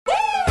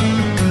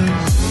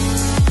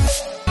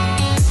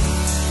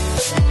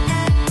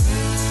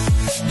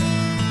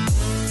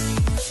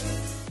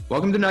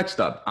Welcome to Next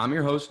Up. I'm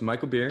your host,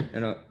 Michael Beer,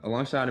 and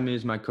alongside of me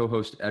is my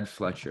co-host, Ed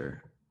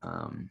Fletcher.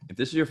 If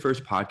this is your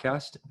first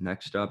podcast,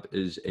 Next Up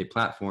is a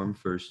platform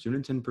for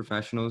students and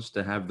professionals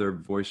to have their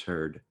voice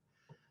heard.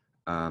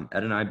 Ed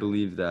and I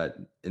believe that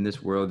in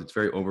this world, it's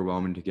very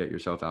overwhelming to get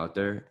yourself out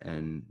there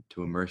and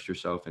to immerse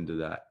yourself into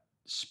that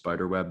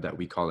spider web that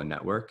we call a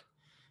network.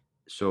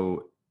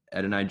 So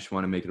Ed and I just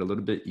want to make it a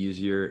little bit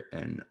easier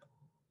and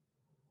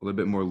a little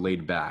bit more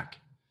laid back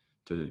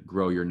to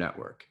grow your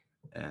network.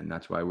 And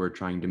that's why we're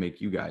trying to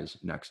make you guys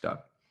next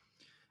up.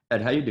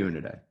 Ed, how you doing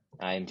today?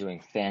 I am doing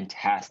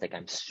fantastic.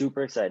 I'm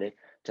super excited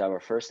to have our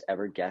first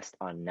ever guest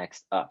on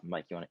Next Up.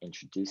 Mike, you want to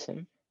introduce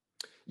him?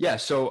 Yeah,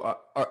 so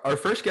our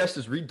first guest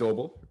is Reed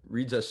Doble.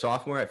 Reed's a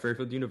sophomore at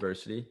Fairfield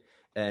University.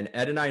 And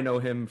Ed and I know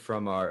him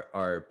from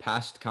our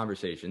past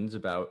conversations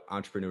about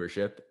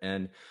entrepreneurship.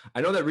 And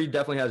I know that Reed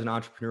definitely has an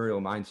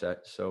entrepreneurial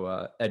mindset.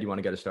 So Ed, you want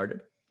to get us started?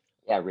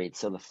 Yeah, Reed.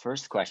 So the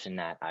first question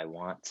that I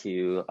want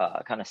to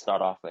kind of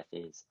start off with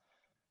is,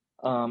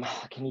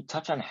 can you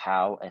touch on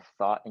how a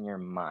thought in your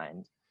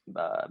mind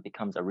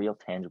becomes a real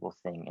tangible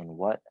thing, and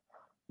what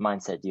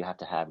mindset do you have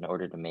to have in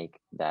order to make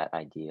that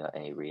idea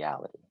a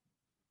reality?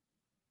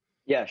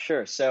 Yeah,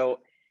 sure. So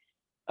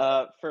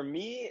for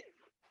me,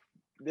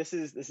 this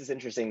is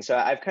interesting. So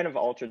I've kind of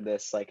altered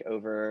this like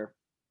over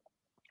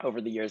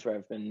the years where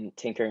I've been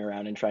tinkering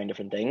around and trying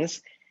different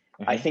things.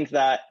 I think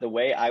that the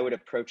way I would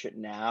approach it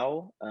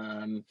now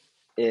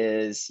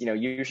is,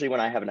 usually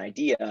when I have an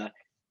idea,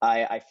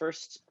 I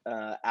first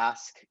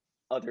ask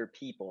other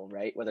people,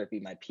 right, whether it be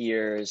my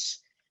peers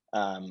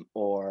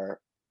or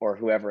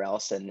whoever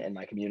else in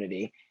my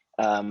community,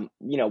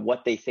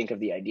 what they think of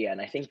the idea.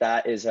 And I think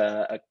that is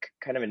a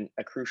kind of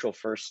a crucial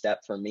first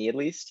step for me, at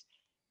least.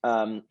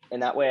 And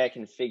that way I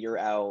can figure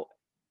out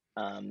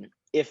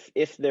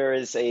if there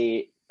is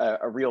a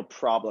real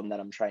problem that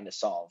I'm trying to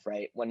solve,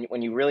 right?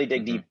 When you really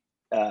dig deep,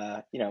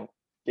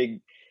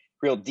 dig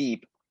real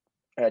deep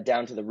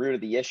down to the root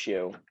of the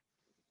issue,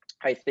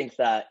 I think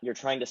that you're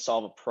trying to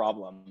solve a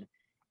problem,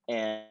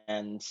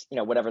 and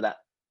whatever that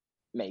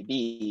may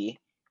be,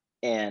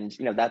 and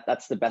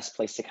that's the best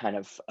place to kind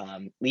of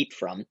leap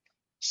from.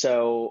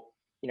 So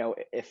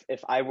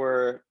if I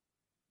were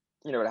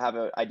to have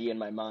an idea in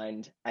my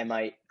mind, I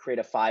might create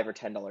a $5 or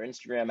 $10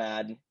 Instagram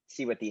ad,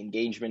 see what the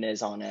engagement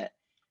is on it.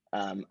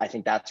 I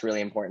think that's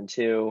really important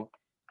too.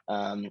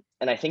 And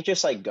I think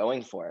just like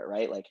going for it,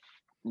 right? Like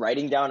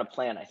writing down a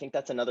plan. I think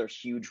that's another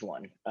huge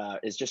one,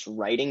 is just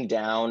writing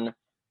down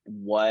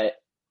what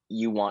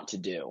you want to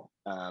do.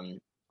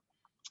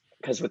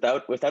 Because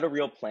without a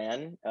real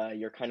plan,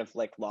 you're kind of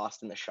like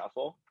lost in the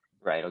shuffle.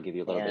 Right. It'll give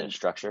you a little bit of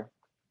structure.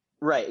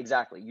 Right.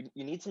 Exactly.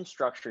 You need some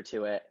structure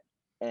to it.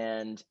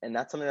 And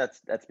that's something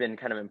that's been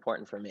kind of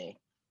important for me.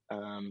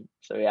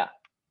 So yeah.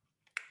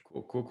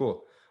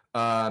 Cool.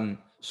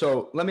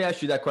 So let me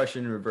ask you that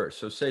question in reverse.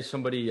 So say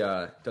somebody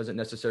doesn't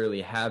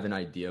necessarily have an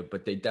idea,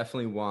 but they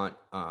definitely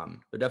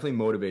they're definitely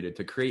motivated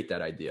to create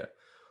that idea.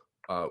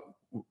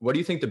 What do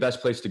you think the best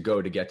place to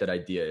go to get that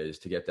idea is,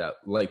 to get that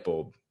light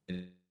bulb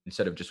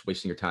instead of just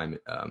wasting your time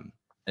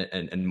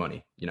and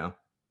money,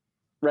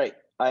 Right.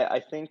 I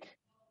think,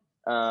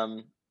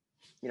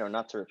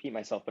 not to repeat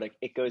myself, but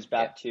it goes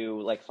back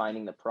to like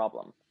finding the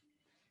problem.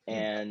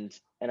 And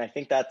I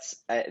think that's,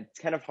 it's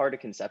kind of hard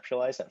to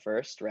conceptualize at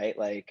first, right?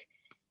 Like,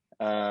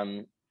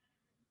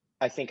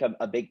 I think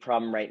a big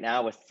problem right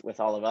now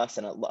with all of us,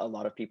 and a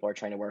lot of people are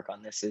trying to work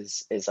on this,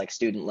 is like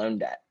student loan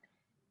debt.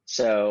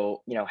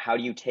 So, how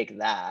do you take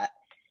that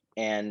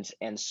and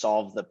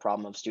solve the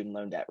problem of student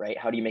loan debt, right?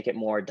 How do you make it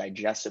more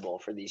digestible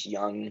for these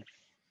young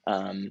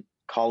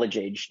college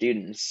age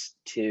students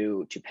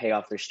to pay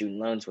off their student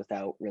loans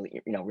without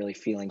really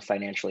feeling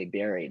financially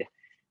buried?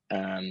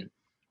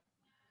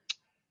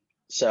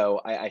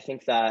 So I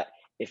think that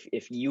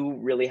if you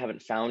really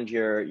haven't found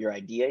your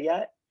idea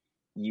yet,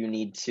 you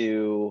need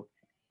to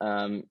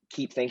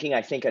keep thinking.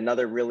 I think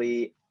another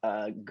really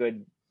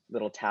good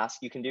little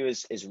task you can do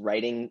is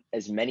writing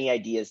as many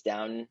ideas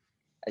down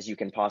as you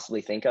can possibly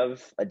think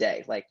of a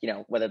day. Like,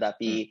 whether that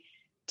be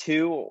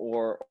 2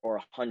 or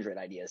 100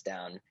 ideas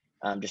down,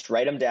 just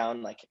write them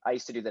down. Like I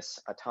used to do this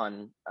a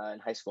ton in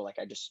high school. Like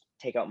I just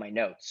take out my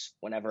notes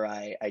whenever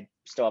I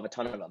still have a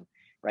ton of them,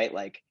 right?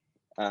 Like,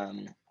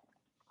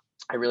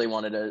 I really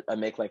wanted to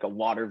make like a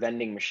water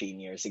vending machine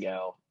years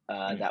ago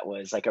that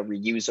was like a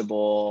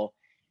reusable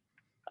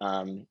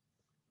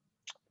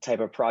type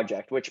of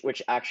project,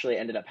 which actually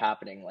ended up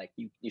happening. Like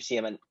you see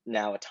them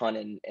now a ton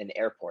in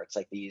airports,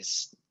 like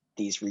these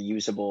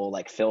reusable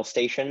like fill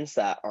stations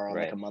that are on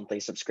like a monthly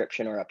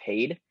subscription or a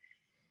paid,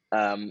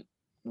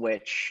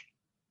 which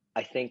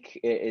I think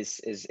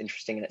is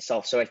interesting in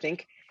itself. So I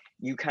think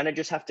you kind of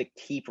just have to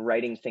keep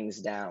writing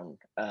things down.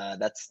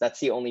 That's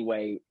the only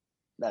way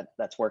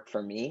that's worked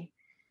for me.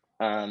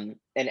 And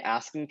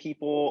asking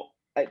people,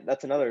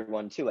 that's another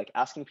one too, like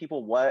asking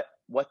people what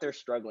they're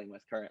struggling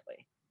with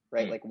currently,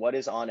 right? Like what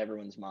is on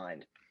everyone's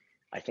mind.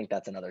 I think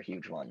that's another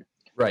huge one.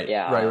 Right.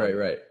 Yeah.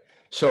 Right.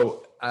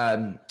 So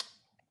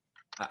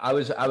I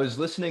was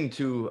listening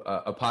to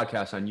a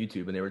podcast on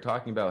YouTube, and they were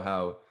talking about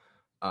how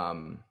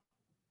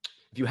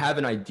if you have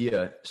an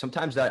idea,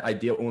 sometimes that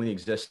idea only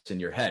exists in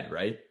your head,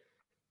 right?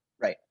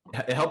 Right.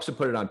 It helps to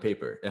put it on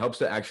paper. It helps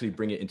to actually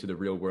bring it into the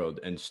real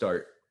world and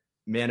start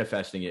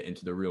manifesting it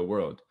into the real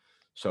world.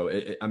 So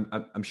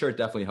I'm sure it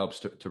definitely helps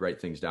to write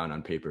things down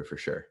on paper for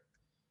sure.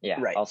 Yeah.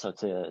 Right. Also,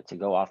 to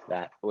go off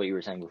that, what you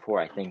were saying before,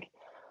 I think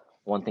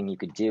one thing you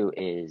could do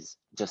is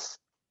just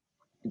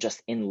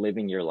in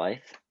living your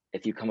life,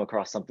 if you come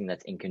across something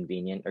that's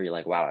inconvenient, or you're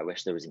like, wow, I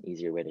wish there was an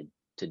easier way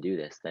to do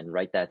this, then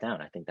write that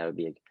down. I think that would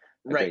be a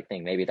Right. great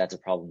thing. Maybe that's a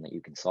problem that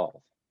you can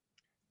solve.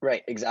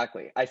 Right,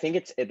 exactly. I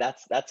think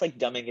that's like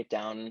dumbing it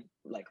down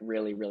like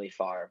really, really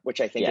far,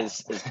 which I think Yeah.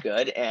 is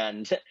good.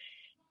 And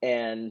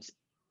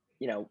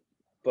you know,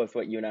 both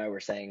what you and I were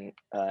saying,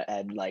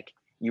 Ed, like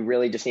you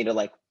really just need to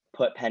like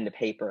put pen to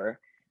paper,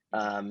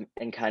 and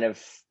kind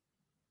of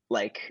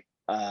like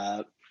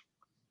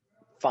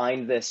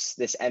find this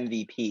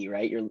MVP,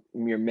 right? Your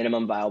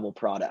minimum viable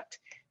product,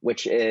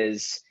 which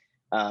is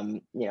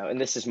and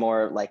this is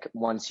more like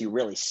once you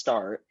really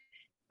start,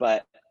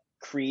 but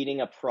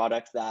creating a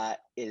product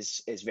that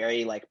is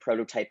very like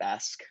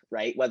prototype-esque,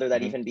 right? Whether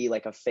that even be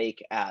like a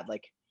fake ad,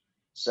 like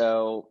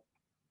so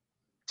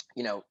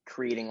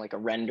creating like a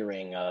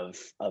rendering of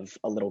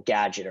a little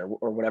gadget or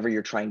whatever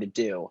you're trying to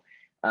do,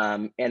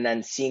 and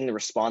then seeing the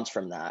response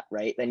from that,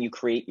 right? Then you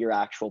create your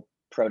actual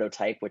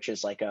prototype, which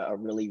is like a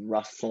really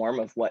rough form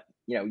of what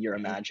you're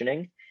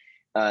imagining,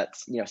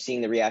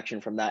 seeing the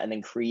reaction from that, and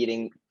then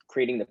creating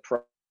the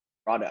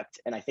product.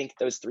 And I think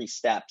those 3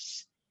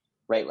 steps,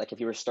 right? Like if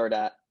you were to start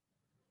at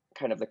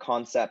kind of the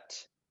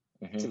concept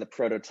to the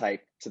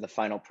prototype to the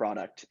final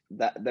product,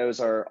 that those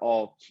are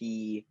all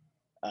key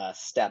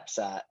steps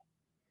at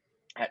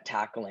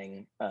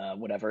tackling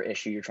whatever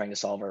issue you're trying to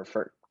solve, or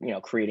for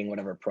creating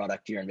whatever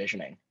product you're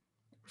envisioning.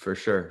 For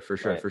sure.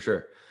 Right. For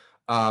sure.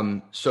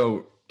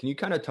 So can you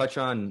kind of touch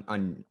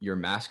on your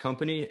mask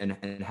company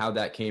and how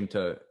that came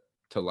to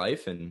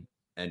life, and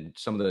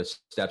some of the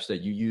steps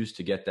that you used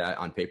to get that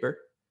on paper?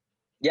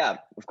 Yeah,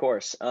 of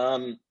course.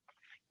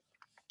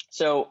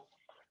 So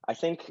I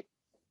think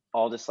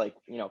I'll just like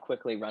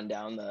quickly run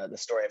down the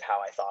story of how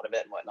I thought of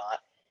it and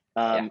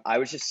whatnot. I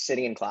was just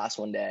sitting in class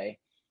one day,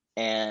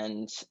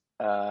 and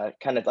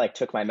kind of like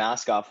took my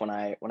mask off when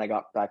I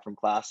got back from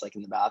class, like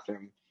in the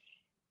bathroom,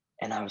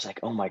 and I was like,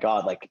 oh my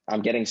god, like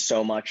I'm getting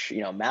so much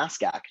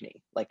mask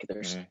acne. Like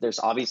there's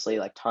obviously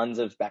like tons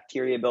of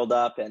bacteria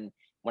buildup, and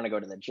when I go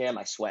to the gym,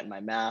 I sweat in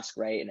my mask,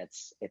 right? And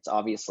it's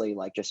obviously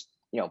like just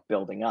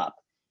building up.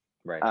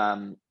 Right.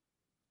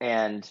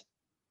 And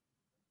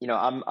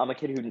I'm a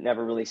kid who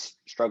never really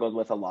struggled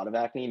with a lot of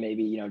acne.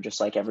 Maybe just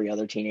like every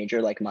other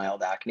teenager, like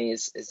mild acne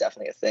is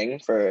definitely a thing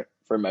for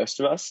most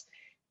of us,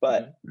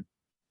 but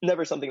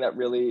never something that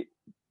really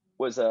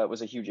was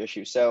a huge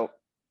issue. So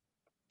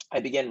I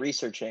began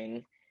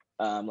researching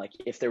like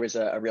if there was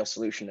a real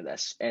solution to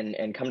this,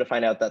 and come to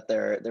find out that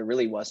there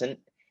really wasn't.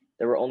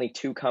 There were only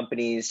 2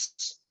 companies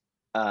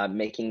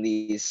making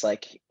these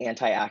like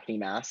anti-acne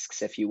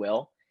masks, if you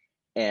will,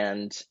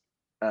 and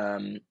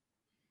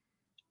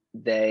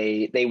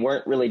they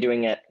weren't really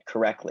doing it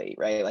correctly,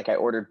 right? Like I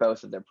ordered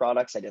both of their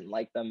products, I didn't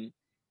like them,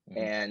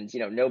 and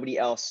nobody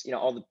else,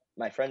 all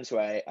my friends who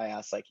I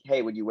asked like,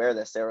 hey, would you wear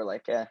this? They were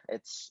like,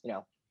 it's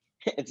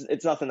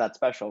it's nothing that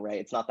special, right?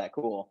 It's not that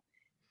cool.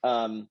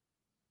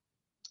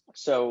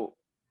 So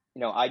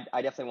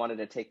I definitely wanted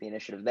to take the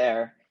initiative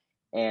there,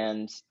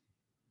 and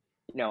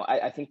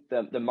I think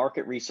the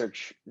market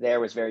research there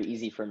was very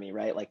easy for me,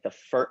 right? Like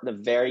the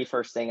very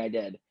first thing I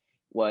did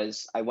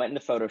was I went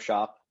into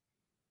Photoshop.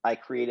 I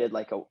created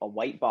like a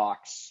white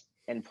box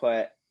and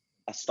put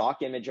a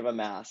stock image of a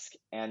mask,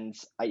 and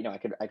I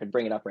could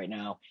bring it up right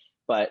now,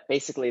 but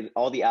basically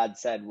all the ad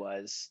said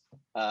was,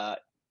 are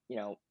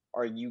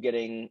you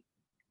getting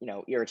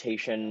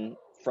irritation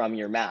from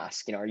your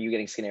mask? Are you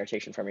getting skin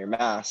irritation from your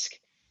mask?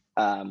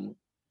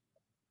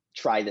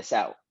 Try this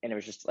out. And it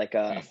was just like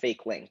a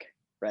fake link,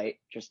 right?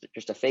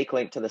 Just a fake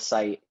link to the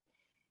site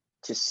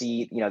to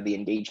see the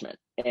engagement.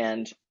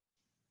 And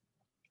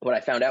what I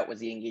found out was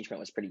the engagement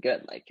was pretty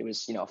good. Like it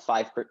was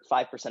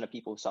 5% of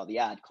people who saw the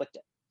ad clicked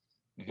it,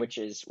 which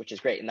is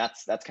great. And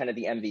that's kind of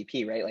the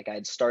MVP, right? Like I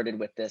had started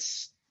with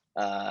this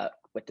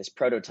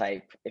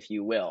prototype, if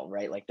you will,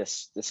 right? Like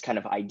this kind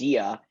of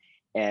idea,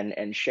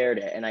 and shared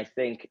it. And I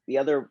think the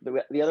other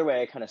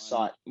way I kind of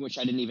saw it, which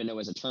I didn't even know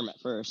was a term at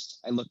first,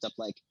 I looked up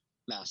like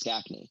mask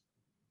acne,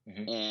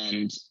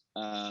 and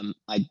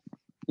I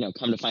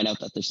come to find out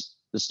that there's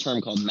this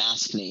term called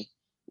maskne,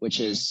 which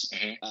is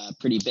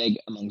pretty big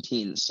among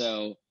teens.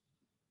 So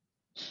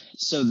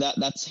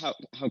that's how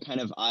kind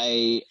of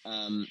I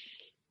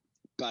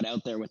got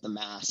out there with the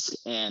mask,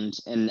 and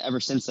ever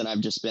since then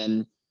I've just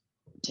been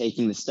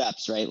taking the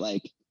steps, right?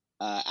 Like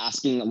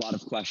asking a lot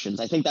of questions.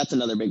 I think that's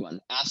another big one.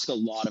 Ask a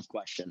lot of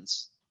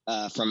questions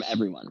from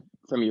everyone,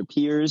 from your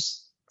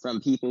peers,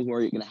 from people who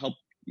are going to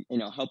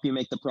help you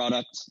make the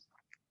product.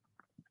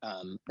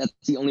 That's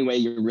the only way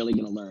you're really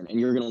going to learn, and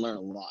you're going to learn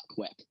a lot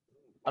quick.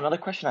 Another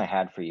question I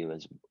had for you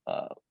is,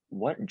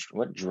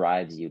 what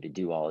drives you to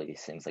do all of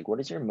these things? Like, what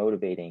is your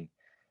motivating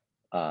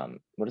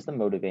what is the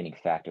motivating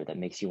factor that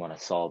makes you want to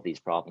solve these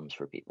problems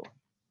for people?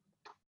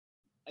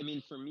 I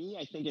mean, for me,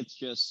 I think it's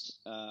just,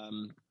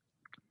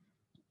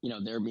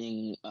 there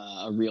being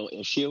a real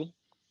issue.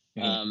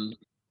 Mhm.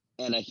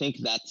 And I think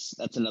that's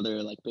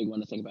another like big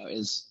one to think about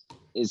is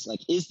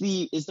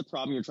the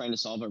problem you're trying to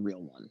solve a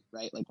real one,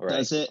 right? Like, Right.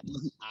 does it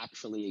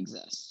actually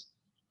exist?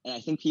 And I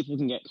think people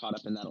can get caught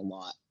up in that a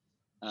lot.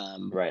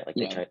 Right.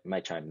 Like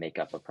might try and make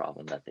up a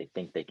problem that they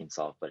think they can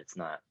solve, but it's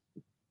not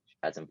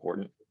as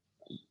important.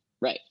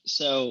 Right.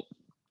 So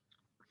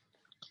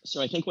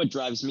I think what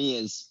drives me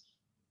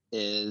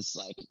is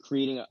like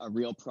creating a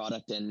real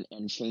product and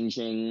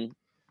changing.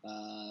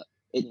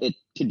 It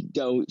could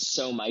go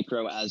so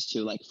micro as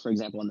to, like, for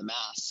example, in the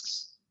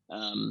masks,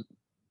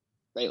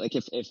 right? Like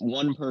if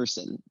one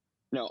person,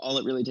 all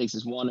it really takes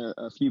is one or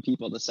a few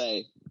people to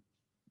say,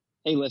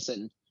 hey,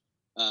 listen,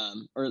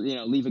 or,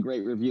 leave a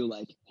great review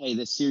like, hey,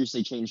 this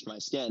seriously changed my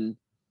skin.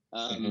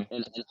 Mhm.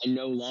 And I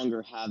no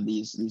longer have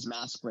these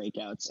mask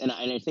breakouts. And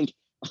I think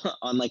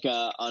on like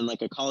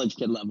a college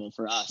kid level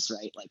for us,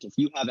 right? Like if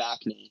you have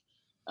acne,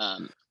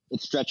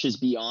 it stretches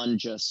beyond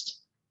just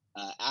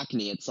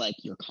acne. It's like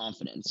your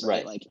confidence, right?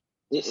 Right. Like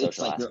The it's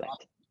social like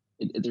aspect.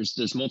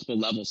 there's multiple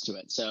levels to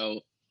it.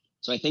 So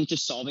I think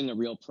just solving a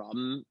real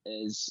problem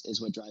is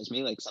what drives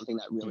me, like something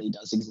that really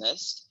does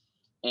exist,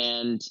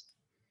 and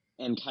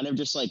kind of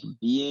just like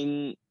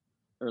being,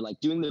 or like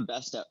doing the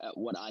best at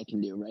what I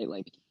can do, right?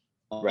 Like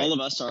all Right. of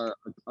us are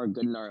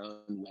good in our own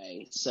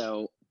way.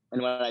 So,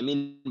 and what I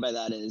mean by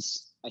that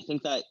is I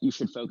think that you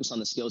should focus on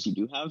the skills you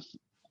do have,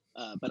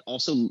 but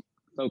also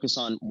focus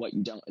on what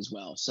you don't as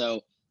well.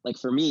 So like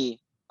for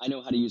me, I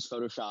know how to use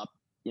Photoshop,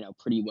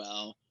 pretty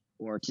well,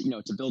 or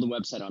to build a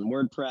website on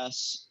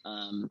WordPress,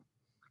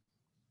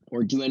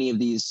 or do any of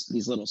these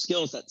little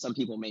skills that some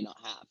people may not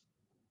have.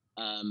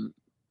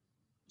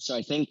 So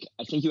I think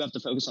you have to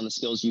focus on the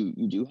skills you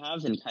do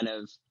have and kind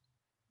of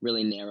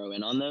really narrow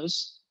in on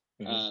those.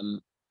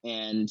 Mhm.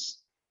 And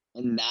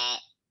that,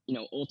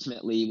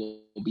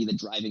 ultimately will be the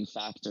driving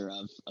factor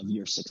of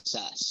your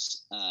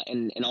success.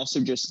 And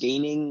also just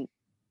gaining,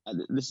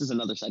 this is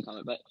another side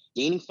comment, but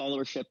gaining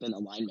followership and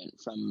alignment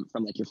from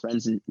like your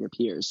friends and your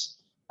peers.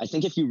 I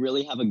think if you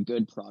really have a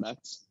good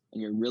product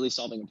and you're really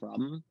solving a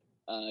problem,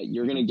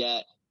 you're going to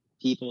get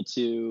people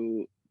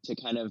to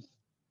kind of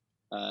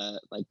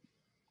like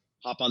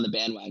hop on the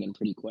bandwagon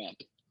pretty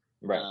quick.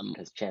 Right.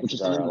 Because Which chances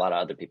is are a something lot of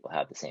other people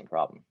have the same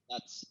problem.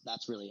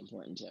 that's really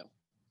important too.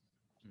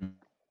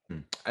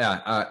 Mhm.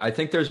 Yeah, I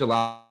think there's a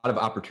lot of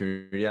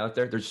opportunity out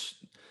there. There's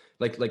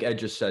like Ed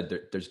just said,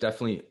 there's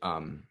definitely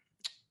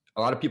a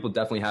lot of people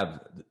definitely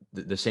have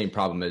the same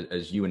problem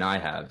as you and I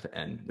have,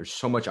 and there's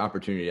so much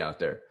opportunity out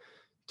there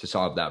to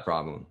solve that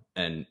problem,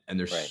 and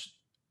Right.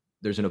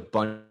 there's an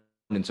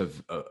abundance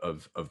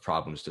of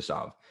problems to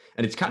solve,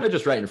 and it's kind of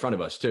just right in front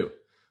of us too.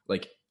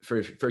 Like for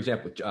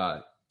example,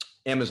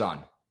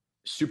 Amazon,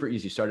 super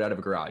easy. Started out of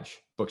a garage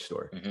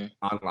bookstore, Mhm.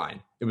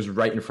 online. It was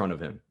right in front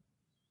of him.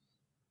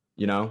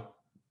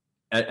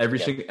 Every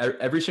Yep.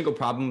 every single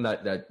problem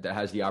that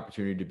has the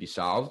opportunity to be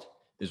solved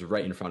is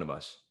right in front of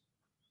us.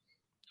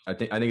 I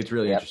think it's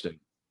really Yep. interesting,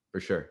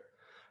 for sure.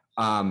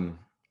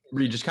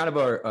 Reed, just kind of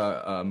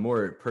a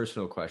more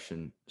personal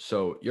question.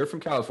 So you're from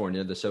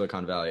California, the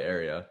Silicon Valley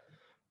area.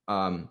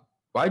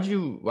 Why'd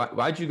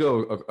you go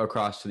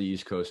across to the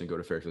East Coast and go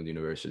to Fairfield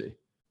University?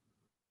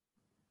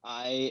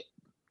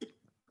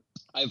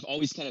 I've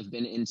always kind of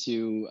been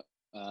into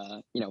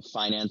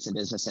finance and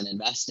business and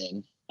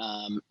investing,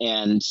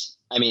 and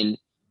I mean,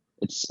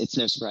 it's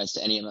no surprise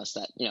to any of us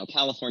that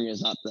California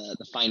is not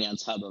the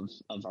finance hub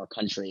of our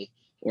country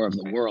or of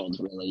the world,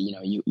 really.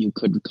 You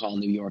could call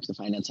New York the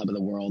finance hub of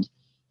the world.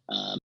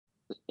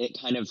 It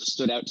kind of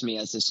stood out to me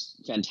as this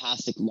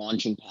fantastic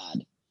launching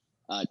pad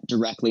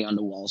directly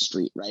onto Wall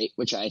Street, right?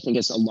 Which I think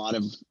is a lot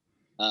of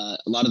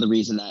the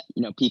reason that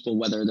people,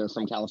 whether they're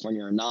from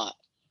California or not,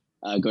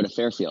 go to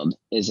Fairfield,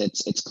 is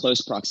its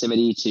close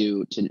proximity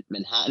to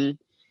Manhattan.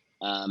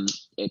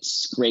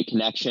 It's great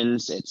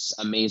connections. It's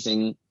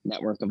amazing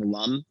network of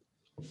alum,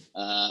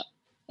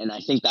 and I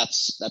think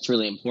that's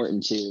really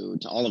important to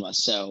all of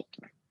us. So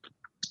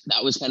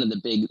that was kind of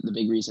the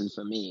big reason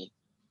for me,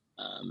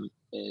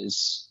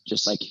 is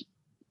just like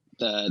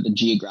the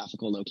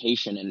geographical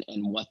location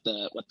and what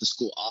the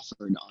school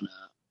offered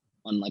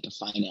on like a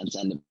finance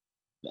end of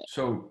it.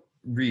 So,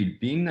 Reed,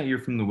 being that you're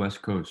from the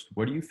West Coast,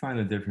 what do you find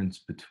the difference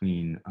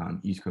between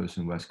East Coast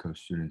and West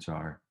Coast students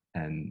are,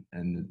 and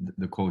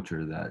the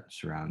culture that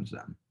surrounds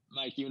them?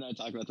 Mike, you and I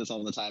talk about this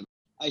all the time.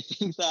 I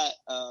think that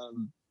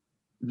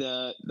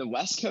the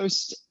West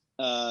Coast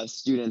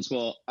students,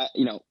 well,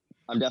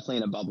 I'm definitely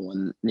in a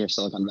bubble near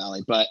Silicon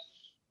Valley, but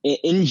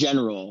in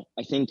general,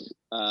 I think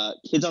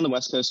kids on the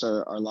West Coast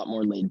are a lot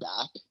more laid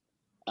back,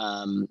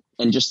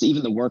 and just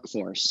even the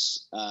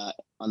workforce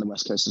on the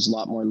West Coast is a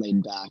lot more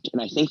laid back, and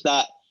I think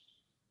that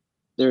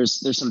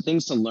there's some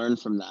things to learn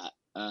from that,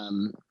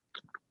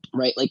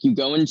 right? Like you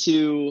go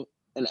into,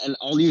 and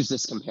I'll use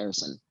this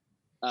comparison.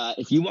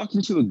 If you walk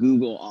into a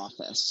Google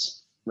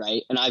office,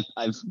 right? And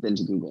I've been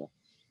to Google.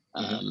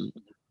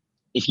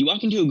 if you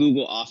walk into a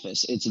Google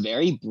office, it's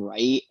very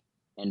bright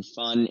and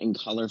fun and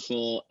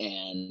colorful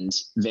and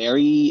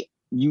very,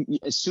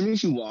 as soon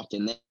as you walk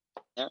in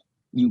there,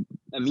 you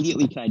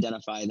immediately can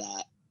identify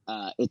that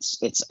it's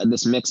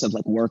this mix of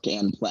like work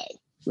and play,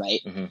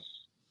 right? Mm-hmm.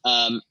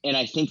 And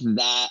I think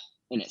that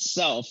in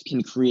itself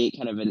can create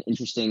kind of an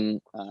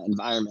interesting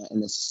environment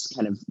and this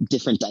kind of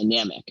different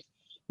dynamic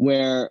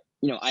where,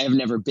 I have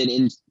never been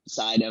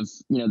inside of,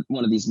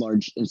 one of these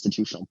large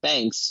institutional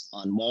banks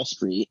on Wall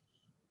Street.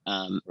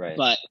 Right.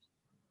 But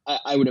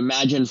I would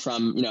imagine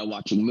from,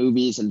 watching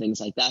movies and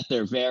things like that,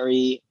 they're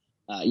very,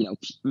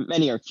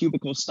 many are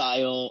cubicle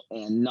style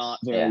and not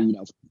very,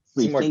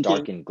 free it's more thinking,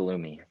 dark and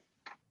gloomy.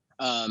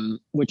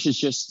 which is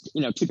just,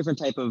 two different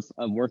type of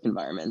work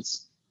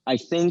environments. I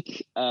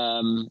think,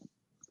 this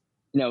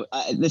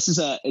is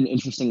an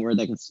interesting word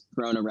that gets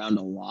thrown around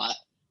a lot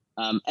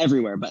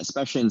everywhere, but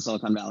especially in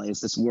Silicon Valley,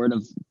 is this word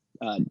of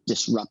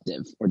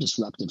disruptive or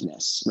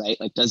disruptiveness, right?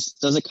 Like, is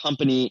a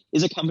company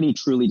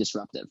truly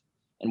disruptive,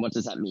 and what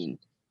does that mean?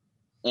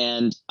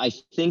 And I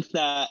think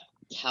that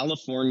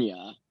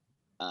California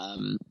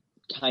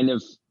kind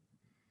of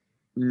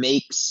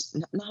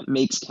not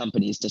makes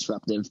companies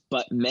disruptive,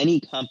 but many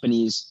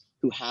companies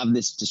who have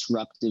this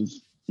disruptive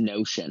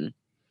notion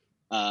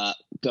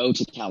go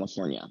to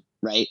California,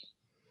 right?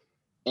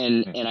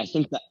 And I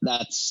think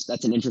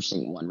that's an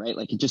interesting one, right?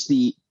 Like, just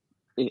if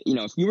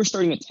you were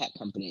starting a tech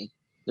company,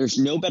 there's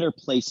no better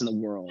place in the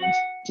world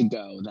to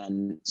go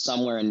than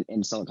somewhere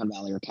in Silicon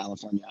Valley or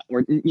California,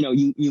 or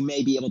you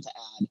may be able to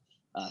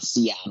add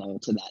Seattle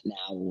to that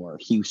now, or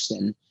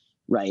Houston,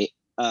 right?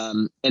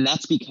 And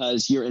that's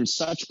because you're in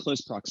such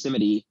close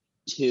proximity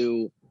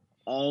to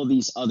all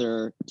these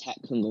other tech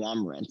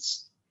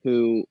conglomerates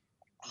who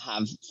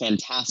have a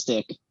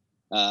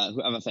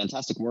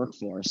fantastic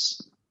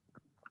workforce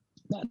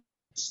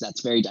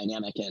that's very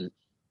dynamic, and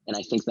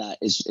I think that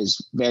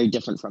is very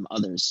different from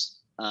others.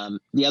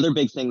 The other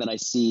big thing that I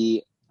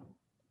see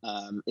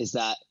is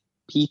that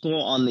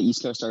people on the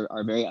East Coast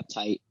are very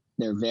uptight.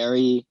 They're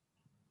very,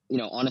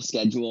 on a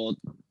schedule,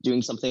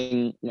 doing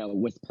something,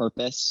 with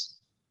purpose.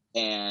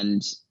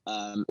 And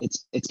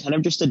it's kind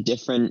of just a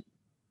different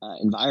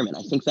environment.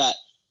 I think that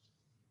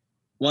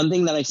one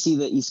thing that I see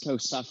the East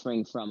Coast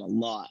suffering from a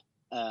lot,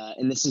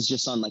 and this is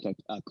just on like a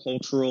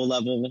cultural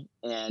level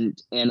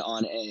and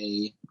on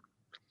a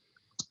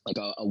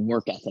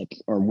work ethic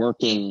or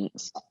working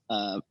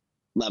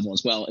level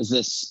as well, is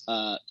this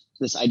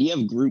idea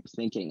of group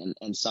thinking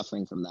and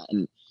suffering from that.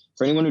 And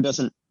for anyone who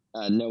doesn't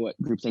know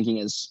what group thinking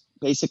is,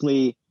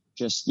 basically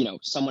just,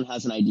 someone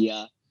has an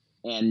idea,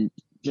 and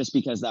just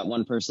because that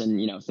one person,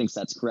 thinks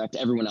that's correct,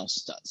 everyone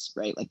else does,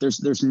 right? Like,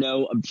 there's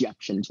no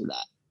objection to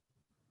that.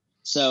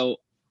 So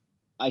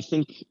I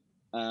think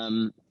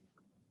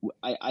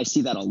I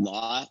see that a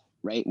lot,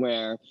 right?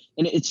 And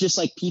it's just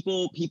like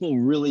people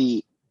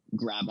really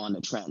grab onto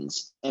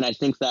trends. And I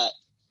think that,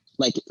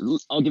 like,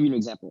 I'll give you an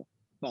example.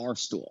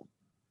 Barstool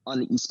on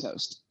the East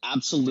Coast,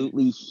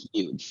 absolutely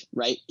huge,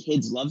 right?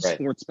 Kids love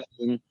sports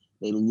betting.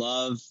 They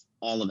love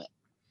all of it.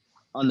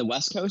 On the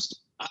West Coast,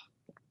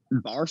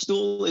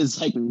 Barstool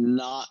is like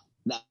not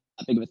that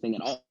big of a thing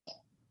at all,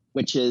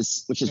 which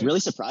is really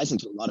surprising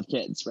to a lot of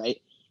kids,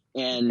 right?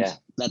 And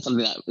that's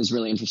something that is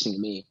really interesting to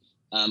me.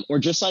 Or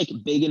just like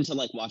big into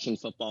like watching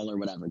football or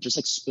whatever, just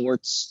like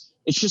sports.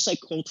 It's just like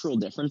cultural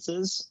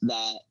differences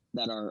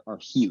that are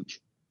huge.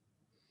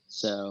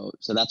 So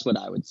that's what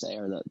I would say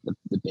are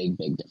the big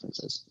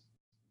differences.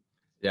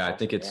 Yeah, I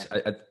think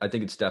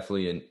it's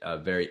definitely a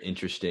very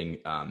interesting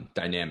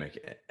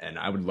dynamic, and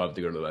I would love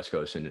to go to the West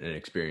Coast and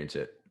experience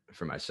it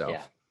for myself.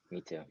 Yeah,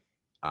 me too.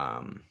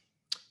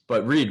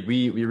 But Reed,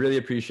 we really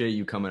appreciate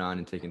you coming on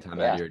and taking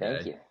time out of your day.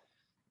 Thank you.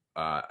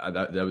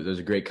 That was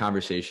a great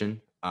conversation,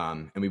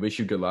 and we wish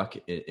you good luck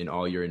in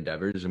all your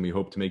endeavors, and we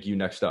hope to make you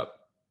next up.